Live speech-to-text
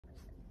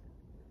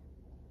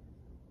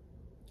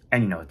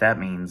And you know what that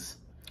means.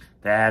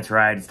 That's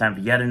right, it's time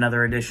for yet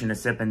another edition of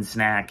Sip and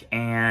Snack.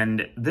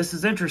 And this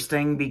is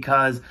interesting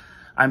because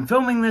I'm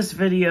filming this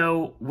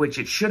video, which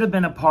it should have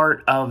been a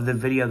part of the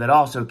video that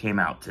also came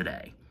out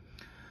today.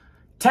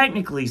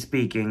 Technically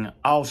speaking,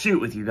 I'll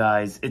shoot with you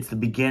guys, it's the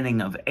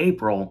beginning of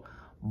April,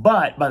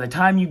 but by the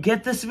time you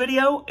get this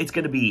video, it's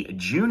going to be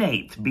June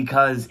 8th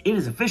because it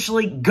is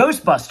officially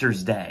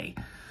Ghostbusters Day.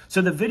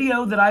 So the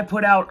video that I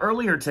put out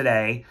earlier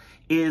today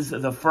is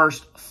the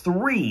first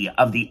 3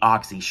 of the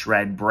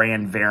Oxyshred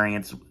brand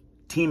variants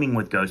teaming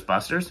with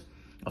Ghostbusters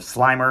of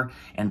Slimer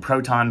and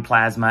Proton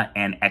Plasma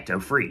and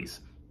Ecto Freeze.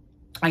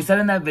 I said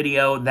in that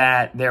video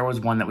that there was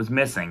one that was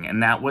missing,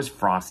 and that was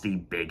Frosty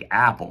Big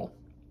Apple.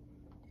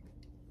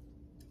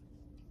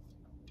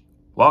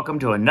 Welcome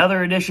to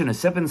another edition of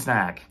Sip and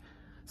Snack.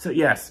 So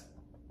yes,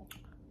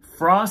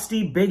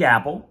 Frosty Big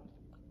Apple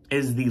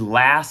is the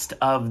last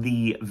of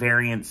the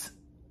variants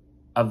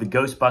of the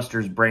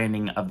Ghostbusters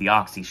branding of the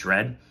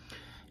Oxyshred.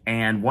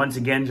 And once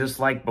again, just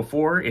like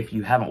before, if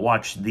you haven't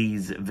watched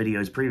these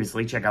videos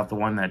previously, check out the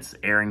one that's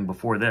airing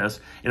before this.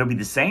 It'll be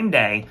the same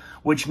day,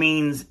 which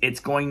means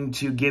it's going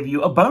to give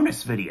you a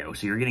bonus video.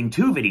 So you're getting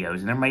 2 videos,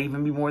 and there might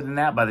even be more than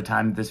that by the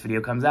time this video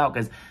comes out,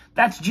 because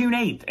that's June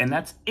 8th, and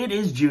it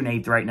is June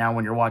 8th right now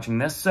when you're watching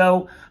this,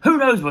 so who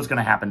knows what's going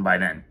to happen by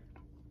then.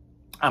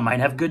 I might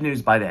have good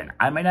news by then.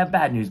 I might have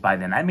bad news by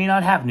then. I may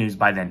not have news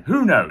by then.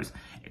 Who knows?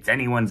 It's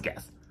anyone's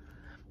guess.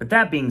 But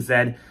that being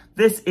said,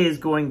 this is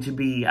going to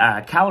be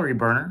a calorie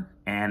burner,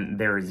 and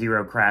there is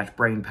 0 crash,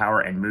 brain power,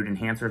 and mood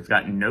enhancer. It's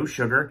got no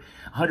sugar,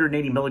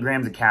 180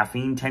 milligrams of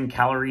caffeine, 10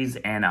 calories,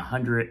 and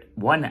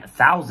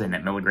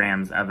 1,000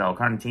 milligrams of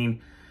L-carnitine.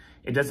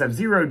 It does have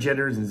 0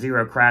 jitters and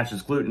 0 crash.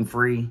 It's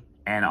gluten-free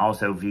and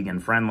also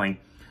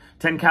vegan-friendly.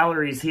 10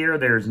 calories here.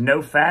 There's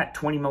no fat,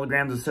 20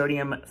 milligrams of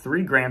sodium,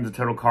 3 grams of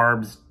total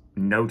carbs,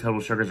 no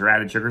total sugars or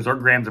added sugars, or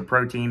grams of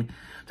protein.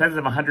 It has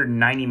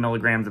 190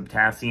 milligrams of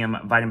potassium.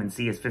 Vitamin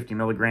C is 50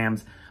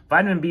 milligrams.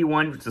 Vitamin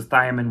B1, which is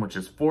thiamine, which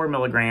is 4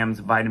 milligrams.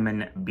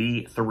 Vitamin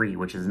B3,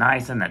 which is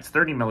niacin, that's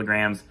 30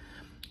 milligrams.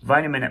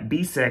 Vitamin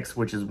B6,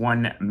 which is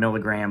 1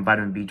 milligram.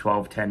 Vitamin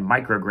B12, 10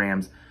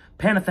 micrograms.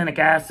 Pantothenic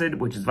acid,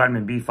 which is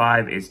vitamin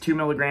B5, is 2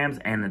 milligrams,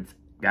 and it's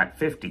got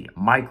 50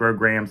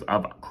 micrograms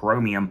of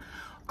chromium.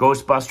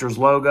 Ghostbusters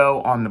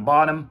logo on the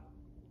bottom.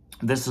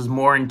 This is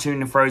more in tune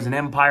to Frozen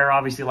Empire,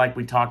 obviously, like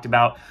we talked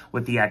about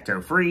with the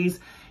Ecto Freeze.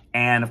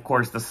 And, of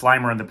course, the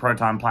Slimer and the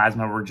Proton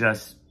Plasma were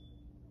just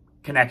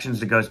connections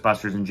to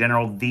Ghostbusters in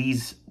general.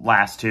 These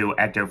last 2,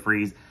 Ecto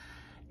Freeze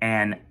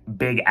and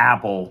Big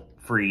Apple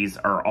Freeze,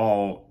 are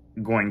all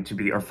going to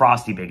be, or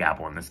Frosty Big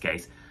Apple in this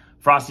case.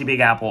 Frosty Big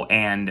Apple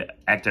and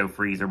Ecto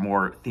Freeze are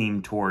more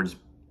themed towards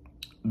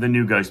the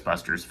new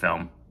Ghostbusters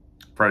film,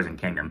 Frozen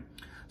Kingdom.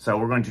 So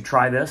we're going to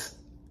try this.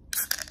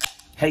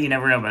 Hey, you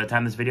never know, by the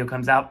time this video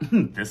comes out,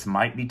 this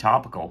might be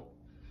topical.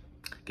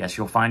 Guess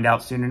you'll find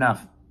out soon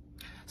enough.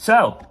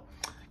 So,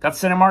 got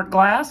Cinemark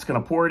glass,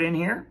 gonna pour it in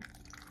here.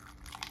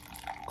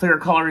 Clear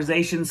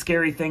colorization,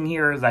 scary thing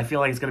here is I feel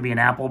like it's gonna be an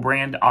Apple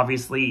brand.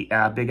 Obviously,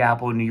 Big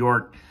Apple, New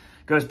York,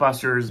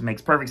 Ghostbusters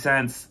makes perfect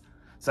sense.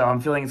 So I'm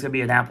feeling it's gonna be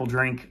an Apple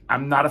drink.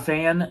 I'm not a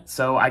fan,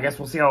 so I guess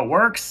we'll see how it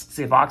works.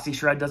 See if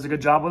Oxyshred does a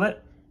good job with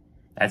it.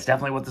 That's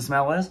definitely what the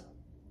smell is.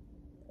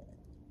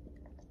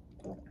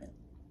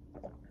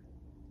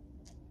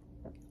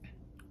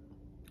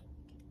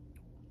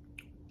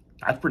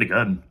 That's pretty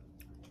good.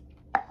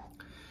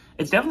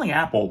 It's definitely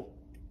apple.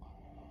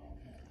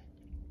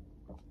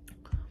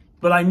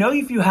 But I know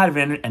if you had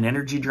an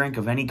energy drink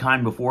of any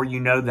kind before,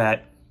 you know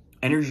that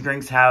energy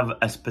drinks have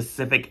a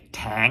specific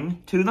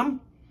tang to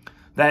them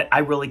that I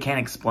really can't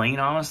explain,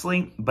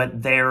 honestly,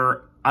 but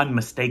they're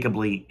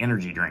unmistakably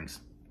energy drinks.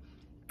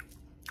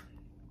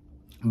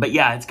 But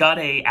yeah, it's got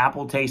a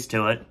apple taste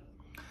to it,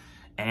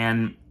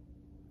 and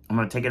I'm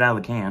going to take it out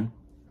of the can.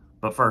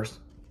 But first,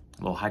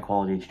 a little high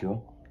quality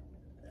H2O.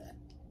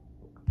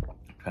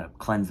 Try to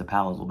cleanse the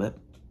palate a little bit.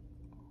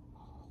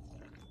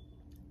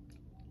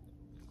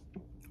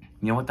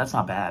 You know what? That's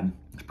not bad.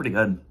 It's pretty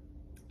good.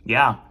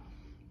 Yeah.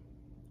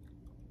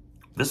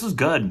 This is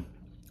good.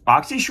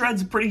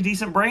 Oxyshred's a pretty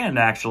decent brand,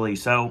 actually.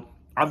 So,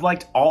 I've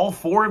liked all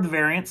 4 of the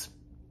variants.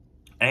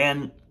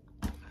 And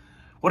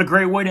what a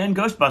great way to end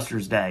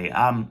Ghostbusters Day.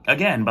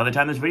 Again, by the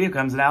time this video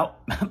comes out,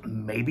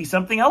 maybe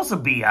something else will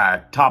be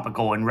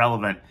topical and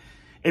relevant.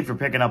 If you're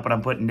picking up what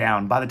I'm putting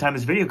down. By the time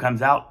this video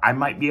comes out, I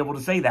might be able to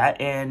say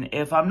that. And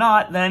if I'm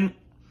not, then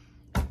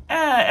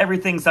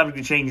everything's subject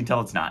to change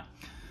until it's not.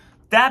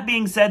 That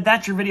being said,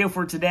 that's your video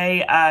for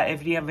today.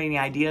 If you have any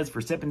ideas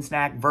for Sip and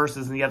Snack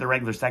versus the other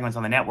regular segments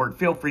on the network,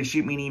 feel free to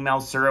shoot me an email,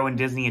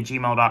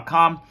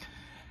 suroanddisney@gmail.com.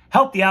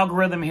 Help the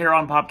algorithm here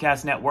on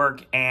Popcast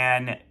Network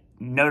and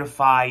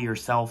notify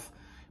yourself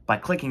by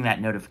clicking that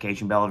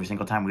notification bell every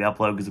single time we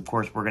upload, because, of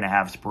course, we're going to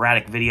have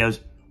sporadic videos.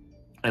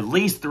 At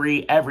least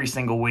 3 every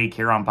single week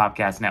here on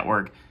Popcast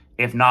Network,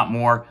 if not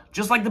more,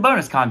 just like the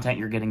bonus content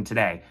you're getting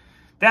today.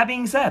 That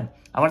being said,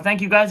 I want to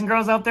thank you guys and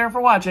girls out there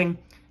for watching,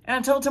 and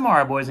until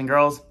tomorrow, boys and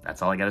girls,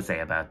 that's all I got to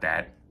say about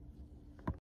that.